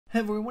Hey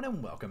everyone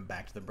and welcome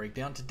back to the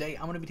breakdown. Today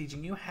I'm going to be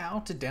teaching you how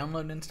to download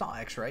and install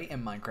XRay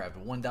in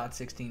Minecraft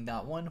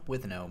 1.16.1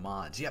 with no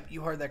mods. Yep,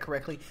 you heard that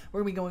correctly.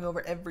 We're going to be going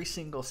over every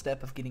single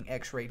step of getting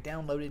XRay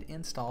downloaded,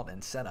 installed,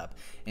 and set up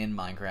in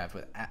Minecraft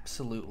with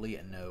absolutely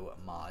no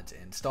mods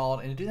installed.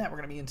 And to do that, we're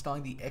going to be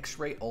installing the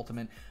XRay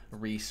Ultimate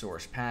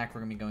Resource Pack.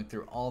 We're going to be going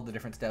through all the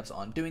different steps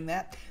on doing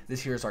that.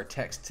 This here is our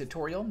text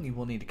tutorial. You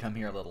will need to come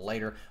here a little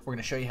later. We're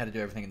going to show you how to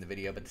do everything in the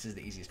video, but this is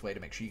the easiest way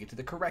to make sure you get to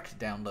the correct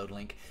download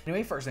link.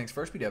 Anyway, first things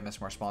first, we do have a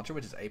smart sponsor,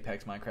 which is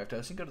Apex Minecraft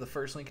Hosting. Go to the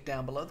first link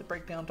down below, the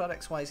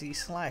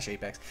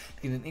breakdown.xyz/Apex,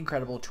 to get an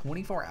incredible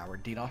 24-hour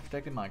DDoS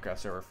protected Minecraft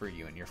server for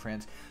you and your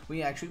friends.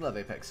 We actually love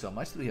Apex so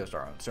much that we host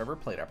our own server,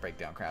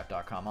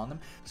 play.breakdowncraft.com, on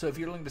them. So if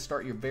you're looking to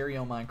start your very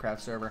own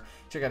Minecraft server,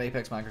 check out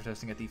Apex Minecraft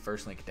Hosting at the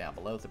first link down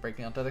below, the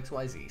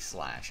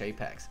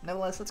breakdown.xyz/Apex.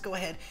 Nevertheless, let's go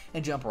ahead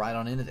and jump right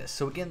on into this.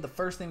 So again, the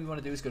first thing we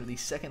want to do is go to the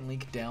second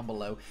link down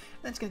below.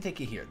 That's going to take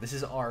you here. This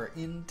is our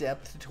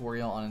in-depth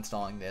tutorial on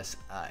installing this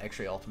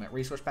XRay Ultimate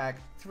Resource Pack.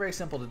 It's very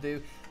simple to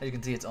do. As you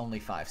can see, it's only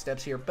 5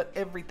 steps here, but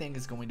everything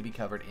is going to be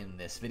covered in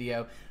this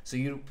video. So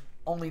you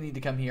only need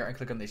to come here and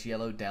click on this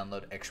yellow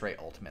download XRay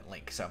Ultimate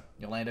link. So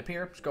you'll land up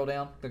here, scroll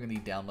down, click on the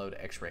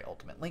download XRay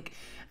Ultimate link,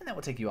 and that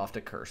will take you off to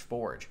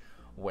CurseForge,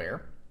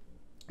 where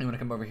you want to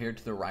come over here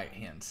to the right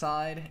hand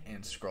side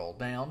and scroll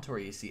down to where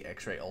you see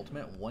XRay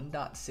Ultimate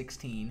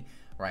 1.16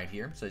 right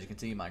here. So as you can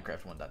see,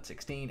 Minecraft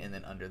 1.16, and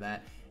then under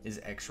that is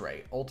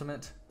XRay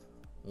Ultimate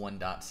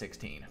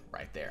 1.16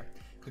 right there.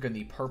 Click on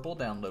the purple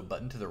download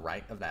button to the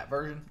right of that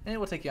version, and it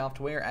will take you off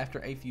to where after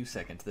a few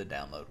seconds the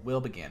download will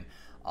begin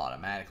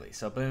automatically.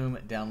 So boom,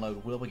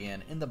 download will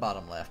begin in the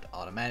bottom left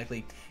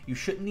automatically. You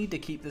shouldn't need to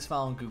keep this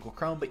file in Google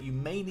Chrome, but you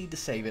may need to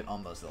save it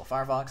on Mozilla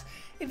Firefox.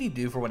 If you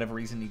do, for whatever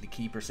reason, need to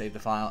keep or save the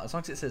file, as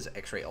long as it says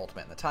XRay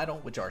Ultimate in the title,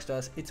 which ours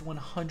does, it's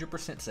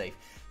 100% safe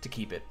to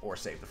keep it or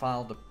save the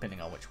file,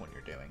 depending on which one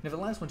you're doing.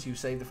 Nevertheless, once you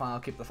save the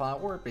file, keep the file,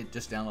 or it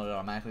just downloaded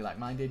automatically like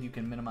mine did, you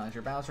can minimize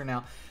your browser.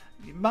 Now,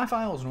 my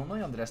file is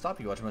normally on the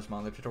desktop. You watch most of my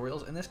other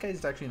tutorials. In this case,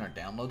 it's actually in our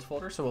downloads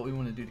folder. So what we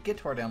want to do to get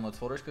to our downloads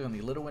folder is click on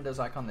the little Windows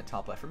icon on the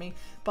top left for me,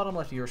 bottom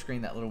left of your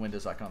screen, that little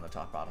Windows icon on the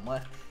top bottom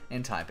left,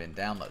 and type in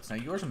downloads. Now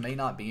yours may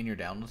not be in your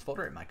downloads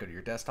folder. It might go to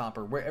your desktop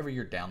or wherever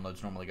your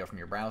downloads normally go from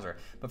your browser.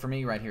 But for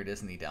me, right here it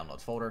is in the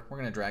downloads folder. We're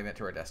going to drag that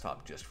to our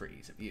desktop just for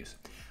ease of use.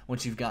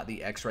 Once you've got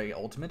the XRay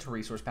Ultimate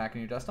Resource Pack on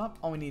your desktop,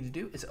 all we need to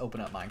do is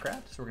open up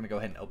Minecraft. So we're going to go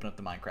ahead and open up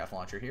the Minecraft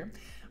launcher here.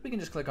 We can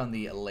just click on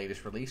the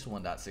latest release,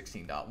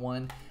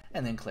 1.16.1,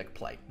 and then click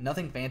play.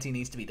 Nothing fancy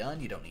needs to be done.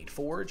 You don't need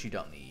Forge, you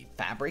don't need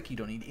Fabric, you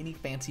don't need any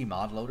fancy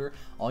mod loader.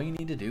 All you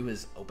need to do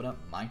is open up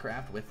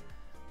Minecraft with,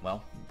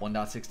 well,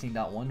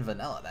 1.16.1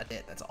 vanilla. That's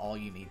it. That's all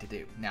you need to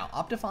do. Now,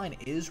 Optifine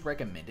is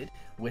recommended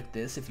with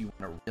this if you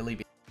want to really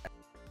be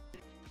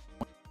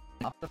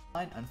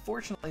Optifine.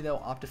 Unfortunately though,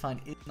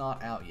 Optifine is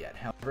not out yet.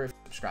 However, if you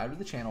subscribe to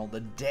the channel,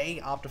 the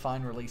day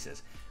Optifine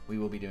releases, we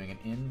will be doing an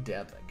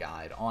in-depth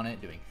guide on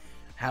it, doing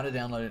how to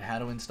download it, how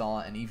to install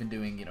it, and even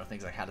doing,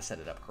 things like how to set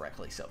it up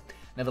correctly. So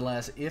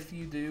nevertheless, if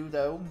you do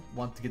though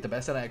want to get the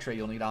best out of XRay,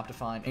 you'll need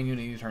Optifine, and you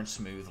need to turn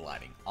smooth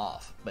lighting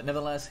off. But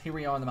nevertheless, here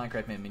we are in the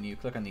Minecraft main menu.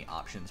 Click on the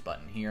options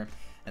button here,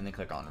 and then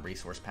click on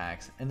resource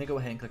packs, and then go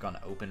ahead and click on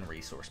open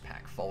resource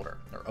pack folder,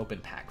 or open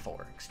pack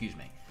folder, excuse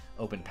me,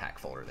 open pack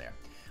folder there.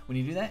 When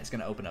you do that, it's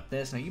going to open up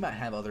this. Now, you might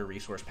have other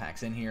resource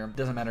packs in here.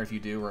 Doesn't matter if you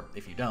do or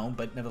if you don't,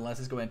 but nevertheless,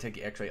 let's go ahead and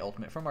take the XRay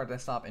Ultimate from our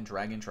desktop and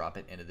drag and drop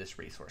it into this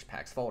resource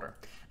packs folder.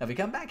 Now, if we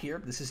come back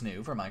here, this is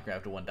new for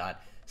Minecraft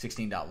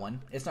 1.16.1.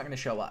 It's not going to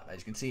show up. As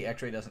you can see,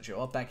 XRay doesn't show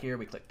up back here.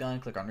 We click done,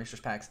 click on resource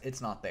packs.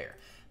 It's not there.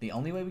 The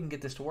only way we can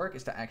get this to work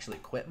is to actually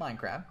quit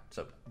Minecraft.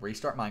 So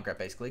restart Minecraft,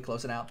 basically,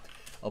 close it out,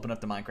 open up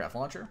the Minecraft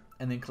launcher,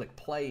 and then click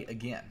play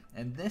again.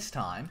 And this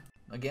time,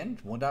 again,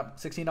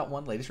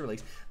 1.16.1 latest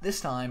release.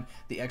 This time,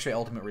 the XRay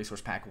Ultimate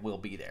Resource Pack will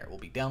be there. It will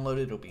be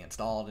downloaded, it'll be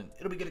installed, and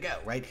it'll be good to go,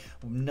 right?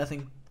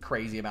 Nothing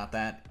crazy about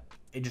that.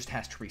 It just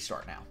has to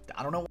restart now.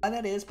 I don't know why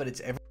that is, but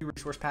it's every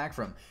resource pack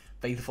from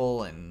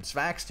Faithful and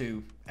Svax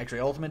to XRay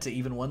Ultimate to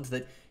even ones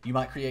that you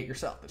might create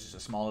yourself. It's just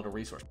a small little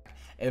resource pack.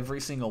 Every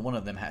single one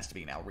of them has to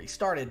be now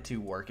restarted to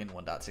work in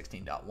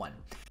 1.16.1.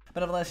 But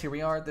nevertheless, here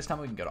we are. This time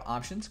we can go to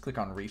options, click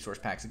on resource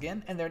packs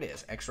again, and there it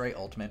is, XRay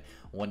Ultimate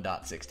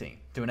 1.16.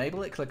 To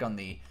enable it, click on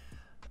the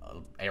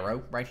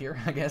arrow right here,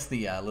 I guess,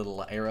 the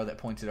little arrow that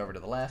points it over to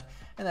the left,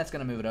 and that's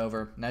going to move it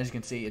over. Now, as you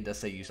can see, it does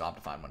say use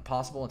Optifine when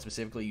possible, and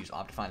specifically use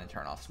Optifine and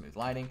turn off smooth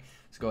lighting.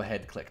 So go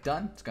ahead, click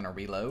done. It's going to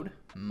reload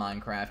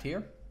Minecraft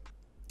here.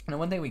 Now,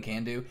 one thing we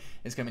can do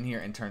is come in here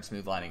and turn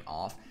smooth lighting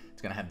off.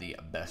 It's going to have the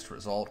best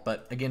result,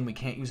 but again, we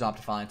can't use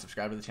Optifine.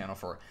 Subscribe to the channel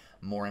for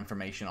more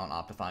information on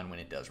Optifine when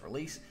it does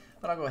release.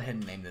 But I'll go ahead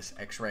and name this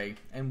XRay,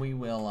 and we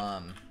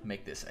will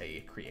make this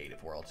a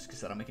creative world, just because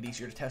that'll make it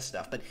easier to test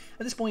stuff. But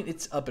at this point,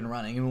 it's up and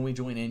running, and when we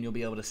join in, you'll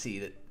be able to see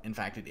that, in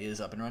fact, it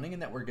is up and running,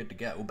 and that we're good to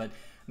go. But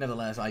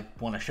nevertheless, I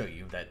want to show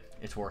you that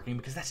it's working,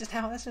 because that's just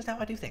how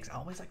I do things. I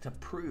always like to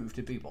prove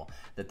to people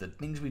that the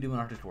things we do in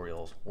our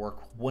tutorials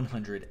work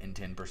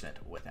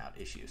 110% without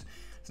issues.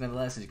 So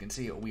nevertheless, as you can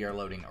see, we are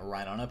loading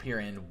right on up here,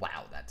 and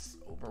wow, that's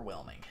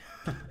overwhelming.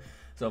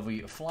 So if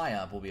we fly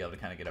up, we'll be able to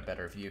kind of get a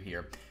better view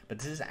here. But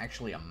this is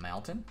actually a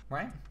mountain,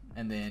 right?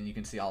 And then you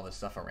can see all this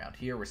stuff around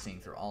here. We're seeing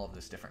through all of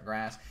this different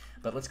grass.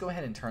 But let's go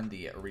ahead and turn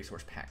the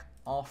resource pack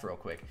off real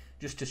quick,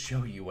 just to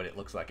show you what it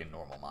looks like in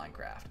normal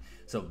Minecraft.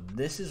 So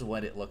this is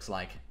what it looks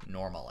like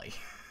normally.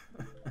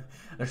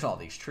 There's all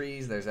these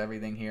trees, there's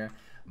everything here.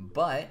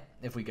 But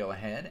if we go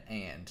ahead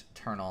and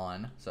turn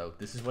on, so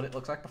this is what it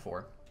looks like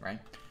before,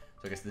 right? So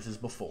I guess this is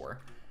before.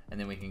 And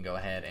then we can go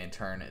ahead and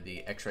turn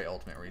the X-Ray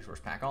Ultimate Resource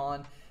Pack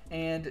on.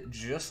 And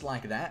just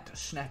like that,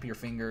 snap your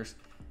fingers,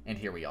 and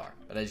here we are.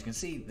 But as you can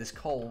see, this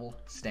coal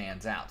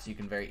stands out, so you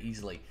can very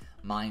easily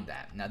mine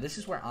that. Now this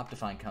is where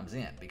Optifine comes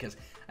in, because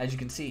as you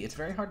can see, it's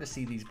very hard to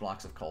see these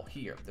blocks of coal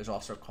here. There's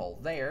also coal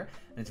there,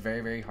 and it's very,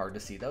 very hard to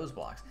see those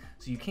blocks.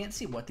 So you can't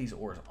see what these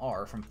ores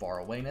are from far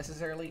away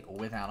necessarily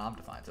without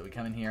Optifine. So we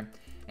come in here,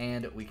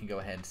 and we can go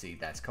ahead and see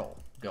that's coal.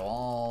 Go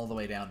all the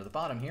way down to the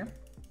bottom here.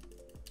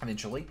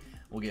 Eventually,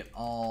 we'll get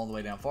all the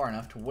way down far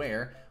enough to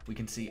where we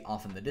can see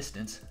off in the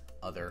distance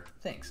other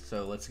things.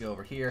 So let's go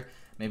over here.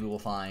 Maybe we'll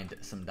find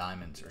some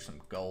diamonds or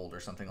some gold or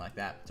something like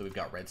that. So we've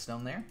got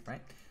redstone there, right?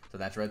 So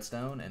that's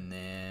redstone. And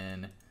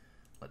then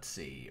let's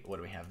see, what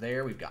do we have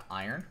there? We've got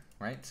iron,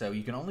 right? So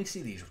you can only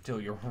see these until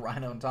you're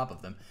right on top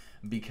of them,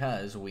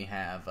 because we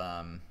have,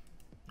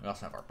 we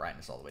also have our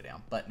brightness all the way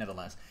down, but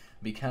nevertheless,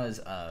 because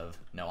of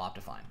no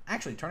Optifine.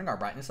 Actually, turning our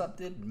brightness up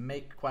did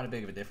make quite a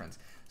big of a difference.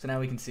 So now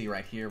we can see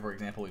right here, for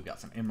example, we've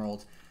got some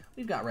emeralds,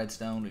 we've got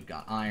redstone, we've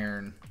got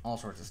iron, all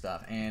sorts of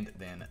stuff, and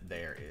then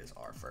there is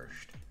our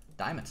first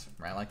diamonds,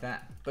 right like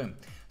that. Boom.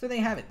 So there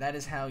you have it. That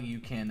is how you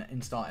can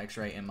install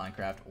X-Ray in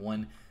Minecraft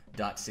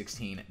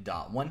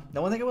 1.16.1.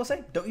 The one thing I will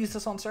say, don't use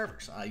this on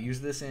servers. Use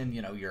this in,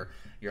 you know, your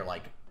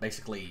like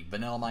basically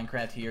vanilla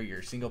Minecraft here,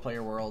 your single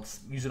player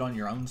worlds. Use it on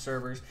your own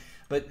servers,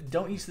 but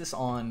don't use this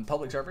on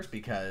public servers,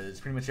 because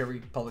pretty much every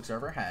public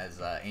server has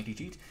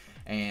anti-cheat,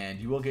 and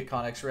you will get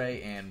caught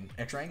X-Ray and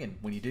X-raying, and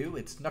when you do,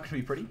 it's not going to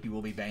be pretty. You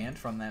will be banned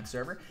from that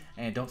server,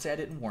 and don't say I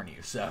didn't warn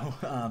you. So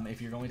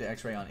if you're going to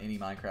X-ray on any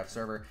Minecraft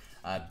server,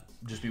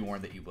 just be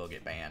warned that you will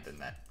get banned, and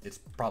that it's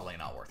probably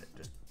not worth it.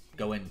 Just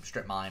go in,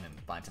 strip mine, and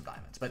find some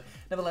diamonds. But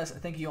nevertheless,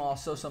 thank you all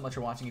so much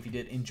for watching. If you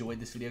did enjoy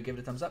this video, give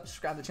it a thumbs up,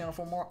 subscribe to the channel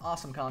for more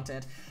awesome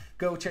content.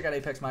 Go check out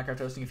Apex Minecraft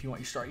Hosting if you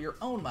want to start your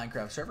own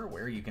Minecraft server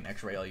where you can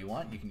X-ray all you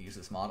want. You can use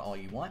this mod all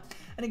you want.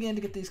 And again,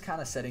 to get these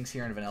kind of settings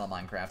here in vanilla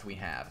Minecraft, we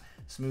have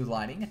smooth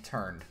lighting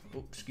turned,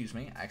 excuse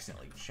me, I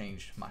accidentally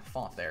changed my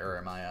font there,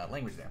 or my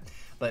language there.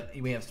 But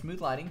we have smooth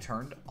lighting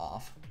turned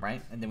off,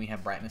 right? And then we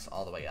have brightness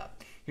all the way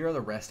up. Here are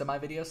the rest of my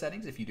video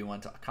settings if you do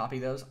want to copy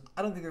those.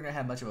 I don't think they're going to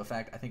have much of an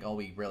effect. I think all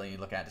we really need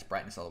to look at is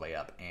brightness all the way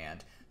up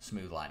and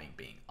smooth lighting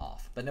being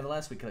off. But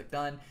nevertheless, we click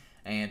done,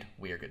 and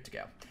we are good to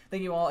go.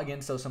 Thank you all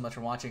again so much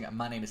for watching.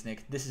 My name is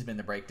Nick. This has been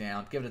The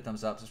Breakdown. Give it a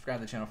thumbs up, subscribe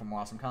to the channel for more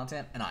awesome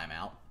content, and I'm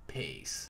out. Peace.